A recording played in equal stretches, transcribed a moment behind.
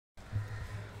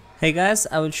Hey guys,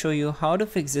 I will show you how to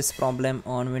fix this problem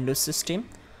on Windows system.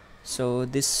 So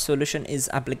this solution is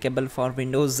applicable for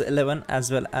Windows 11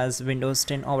 as well as Windows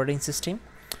 10 operating system.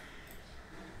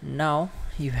 Now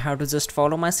you have to just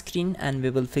follow my screen and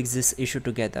we will fix this issue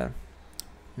together.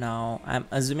 Now I'm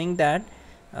assuming that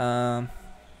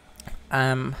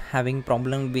I'm having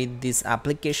problem with this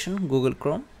application Google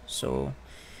Chrome. So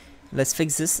let's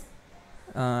fix this.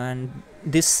 And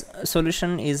this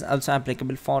solution is also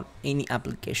applicable for any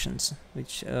applications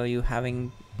which you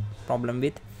having problem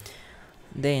with.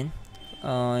 Then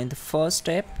in the first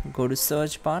step, go to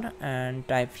search bar and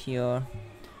type here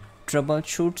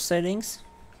troubleshoot settings,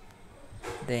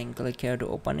 then click here to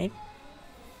open it.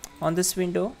 On this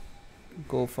window,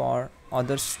 go for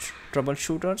other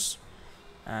troubleshooters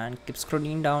and keep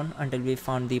scrolling down until we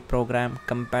found the program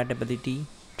compatibility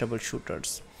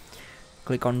troubleshooters.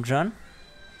 Click on run.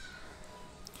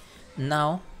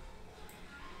 Now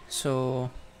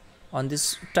on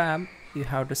this tab you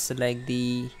have to select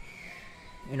the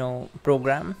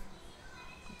program.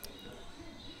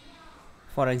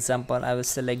 For example, I will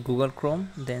select Google Chrome,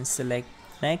 then select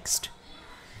next.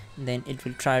 Then it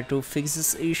will try to fix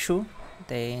this issue.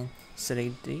 Then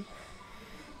select you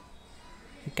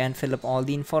can fill up all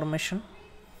the information.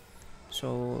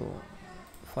 So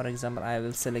for example, I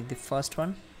will select the first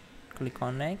one, click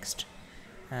on next,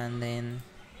 and then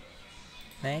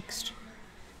next,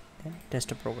 then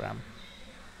test a program.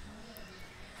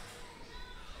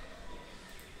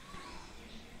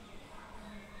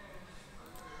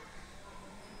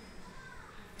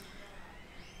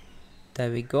 There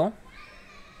we go.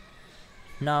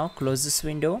 Now close this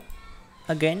window.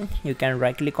 Again, you can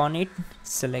right click on it,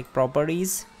 select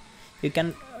properties.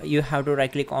 You have to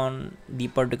right click on the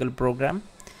particular program,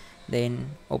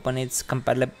 then open its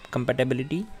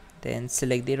compatibility, then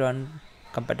select the run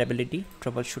compatibility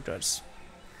troubleshooters.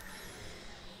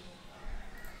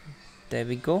 There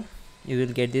we go. You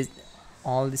will get this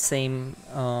all the same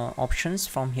options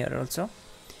from here also.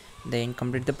 Then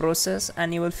complete the process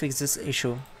and you will fix this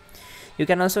issue. You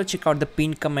can also check out the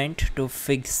pinned comment to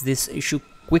fix this issue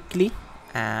quickly.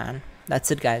 And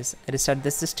that's it guys. Restart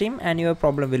the system and your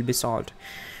problem will be solved.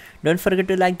 Don't forget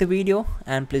to like the video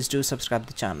and please do subscribe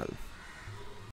the channel.